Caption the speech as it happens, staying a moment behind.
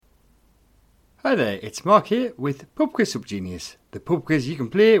Hi there, it's Mark here with Pub Quiz Super Genius, the pub quiz you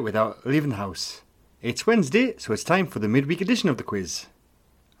can play without leaving the house. It's Wednesday, so it's time for the midweek edition of the quiz.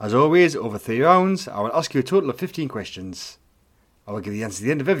 As always, over 3 rounds, I will ask you a total of 15 questions. I will give the answer at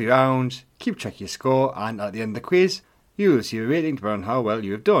the end of every round, keep track of your score, and at the end of the quiz, you will receive a rating to on how well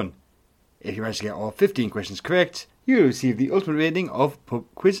you have done. If you manage to get all 15 questions correct, you will receive the ultimate rating of Pub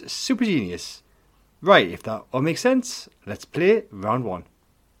Quiz Super Genius. Right, if that all makes sense, let's play round 1.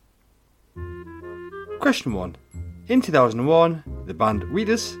 Question 1. In 2001, the band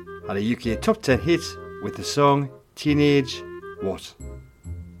Wheatus had a UK top 10 hit with the song Teenage What?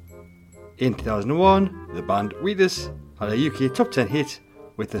 In 2001, the band Wheatus had a UK top 10 hit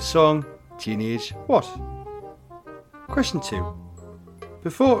with the song Teenage What? Question 2.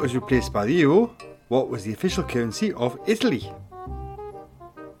 Before it was replaced by the euro, what was the official currency of Italy?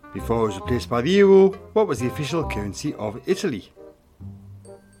 Before it was replaced by the euro, what was the official currency of Italy?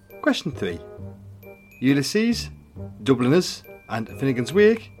 Question 3. Ulysses, Dubliners and Finnegan's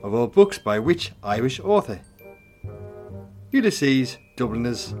Wake are all books by which Irish author? Ulysses,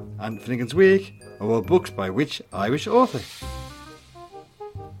 Dubliners and Finnegan's Wake are all books by which Irish author?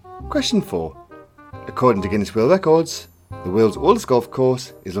 Question 4. According to Guinness World Records, the world's oldest golf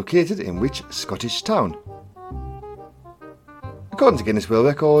course is located in which Scottish town? According to Guinness World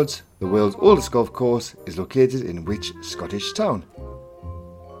Records, the world's oldest golf course is located in which Scottish town?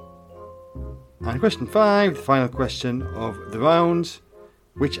 And question 5, the final question of the round.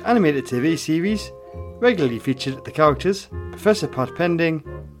 Which animated TV series regularly featured the characters Professor Pat Pending,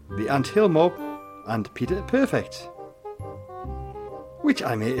 the Ant Hill Mob and Peter Perfect? Which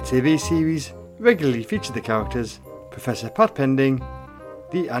animated TV series regularly featured the characters Professor Pat Pending,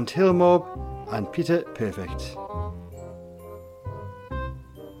 the Ant Hill Mob and Peter Perfect?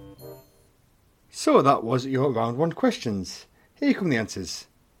 So that was your round 1 questions. Here come the answers.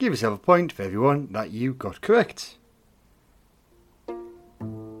 Give yourself a point for everyone that you got correct.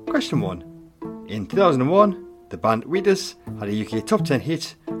 Question 1. In 2001, the band Wheatus had a UK top 10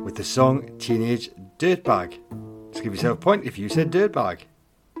 hit with the song Teenage Dirtbag. So give yourself a point if you said dirtbag.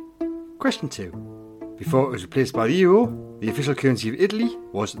 Question 2. Before it was replaced by the euro, the official currency of Italy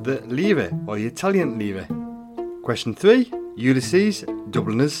was the lira or the Italian lira. Question 3. Ulysses,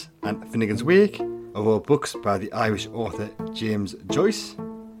 Dubliners and Finnegan's Wake are all books by the Irish author James Joyce.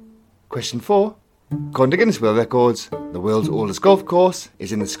 Question 4. According to Guinness World Records, the world's oldest golf course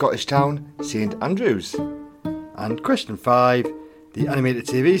is in the Scottish town St Andrews. And question 5. The animated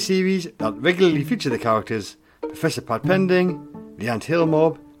TV series that regularly feature the characters Professor Pat Pending, the Ant Hill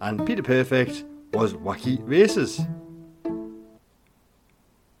Mob and Peter Perfect was Wacky Races.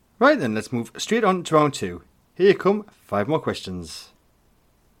 Right then, let's move straight on to round 2. Here come 5 more questions.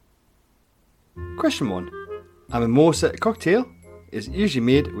 Question 1. A mimosa cocktail is usually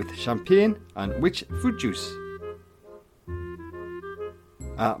made with champagne and which fruit juice?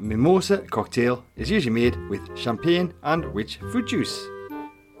 A mimosa cocktail is usually made with champagne and which fruit juice?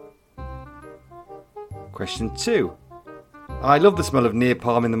 Question 2. I love the smell of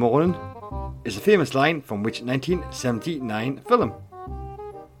napalm in the morning is a famous line from which 1979 film?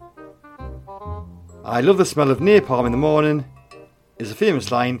 I love the smell of napalm in the morning is a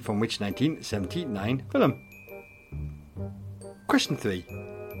famous line from which 1979 film? Question 3.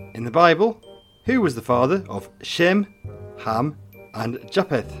 In the Bible, who was the father of Shem, Ham and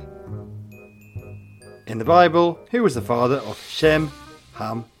Japheth? In the Bible, who was the father of Shem,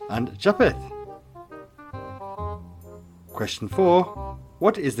 Ham and Japheth? Question 4.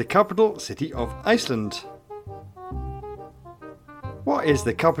 What is the capital city of Iceland? What is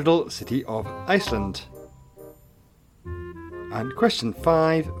the capital city of Iceland? And question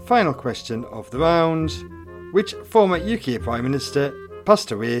 5, final question of the round. Which former UK Prime Minister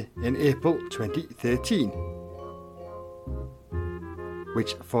passed away in April 2013?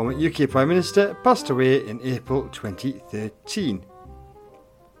 Which former UK Prime Minister passed away in April 2013?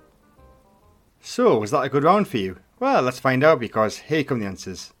 So, was that a good round for you? Well, let's find out because here come the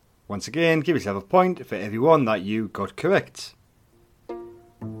answers. Once again, give yourself a point for every one that you got correct.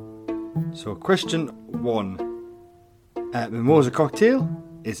 So, question 1. A mimosa cocktail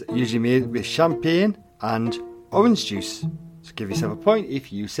is usually made with champagne and orange juice. So give yourself a point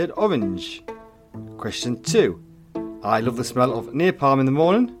if you said orange. Question 2. I love the smell of napalm in the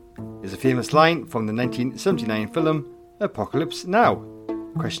morning is a famous line from the 1979 film Apocalypse Now.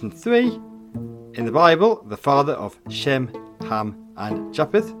 Question 3. In the Bible, the father of Shem, Ham and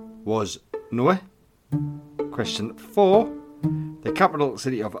Japheth was Noah. Question 4. The capital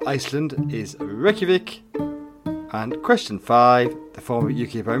city of Iceland is Reykjavik. And question 5, the former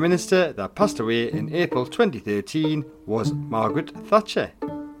UK Prime Minister that passed away in April 2013 was Margaret Thatcher.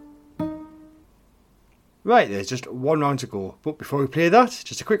 Right, there's just one round to go, but before we play that,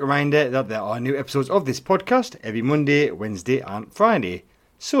 just a quick reminder that there are new episodes of this podcast every Monday, Wednesday and Friday.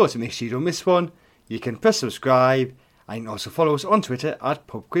 So to make sure you don't miss one, you can press subscribe and you can also follow us on Twitter at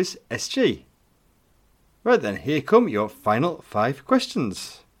PubQuizSG. Right then, here come your final 5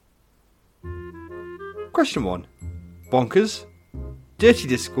 questions. Question 1. Bonkers, Dirty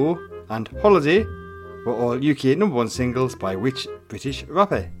Disco and Holiday were all UK number 1 singles by which British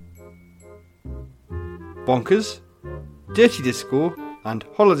rapper? Bonkers, Dirty Disco and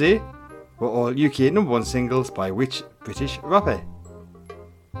Holiday were all UK number 1 singles by which British rapper?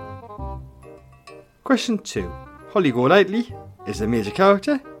 Question 2. Holly Golightly is a major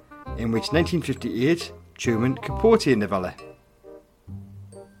character in which 1958 Truman Capote novella?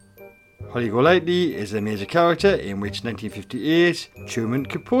 Holly Golightly is a major character in which 1958 Truman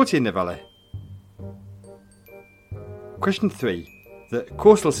Capote novella? Question 3. The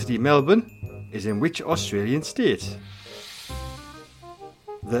coastal city Melbourne is in which Australian state?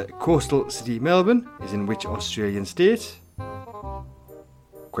 The coastal city Melbourne is in which Australian state?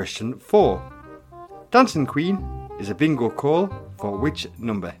 Question 4. Dancing Queen is a bingo call for which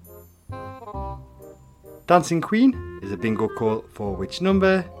number? Dancing Queen is a bingo call for which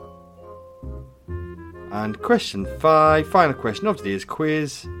number? And question 5, final question of today's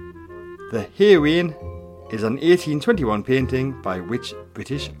quiz. The Heroine is an 1821 painting by which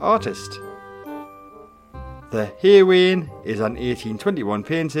British artist? The Heroine is an 1821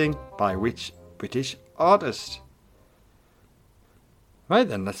 painting by which British artist? Right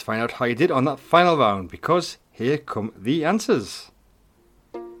then, let's find out how you did on that final round, because here come the answers.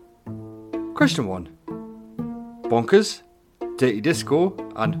 Question 1. Bonkers, Dirty Disco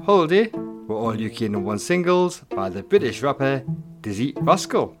and Holiday were all UK number 1 singles by the British rapper Dizzy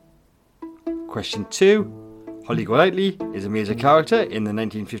Rascal. Question 2. Holly Golightly is a major character in the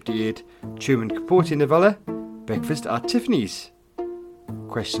 1958 Truman Capote novella Breakfast at Tiffany's.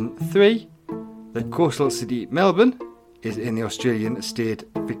 Question 3. The coastal city Melbourne is in the Australian state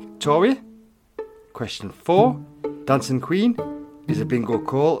Victoria. Question 4. Dancing Queen is a bingo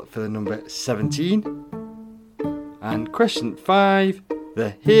call for the number 17. And question 5.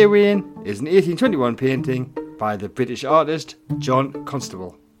 The Heroine is an 1821 painting by the British artist John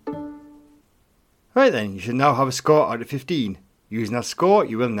Constable. Right then, you should now have a score out of 15. Using that score,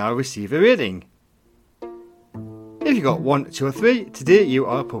 you will now receive a rating. If you got 1, 2 or 3, today you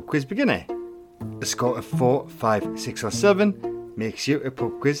are a pub quiz beginner. A score of 4, 5, 6 or 7 makes you a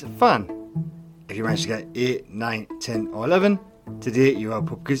pub quiz fan. If you manage to get 8, 9, 10 or 11, today you are a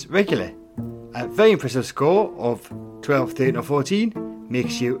pub quiz regular. A very impressive score of 12, 13 or 14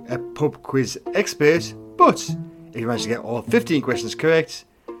 makes you a pub quiz expert, but if you manage to get all 15 questions correct,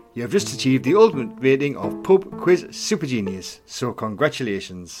 you have just achieved the ultimate rating of Pub Quiz Super Genius, so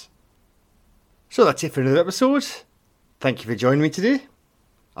congratulations. So that's it for another episode. Thank you for joining me today.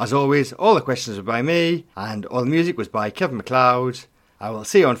 As always, all the questions were by me, and all the music was by Kevin MacLeod. I will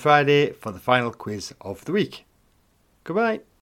see you on Friday for the final quiz of the week. Goodbye.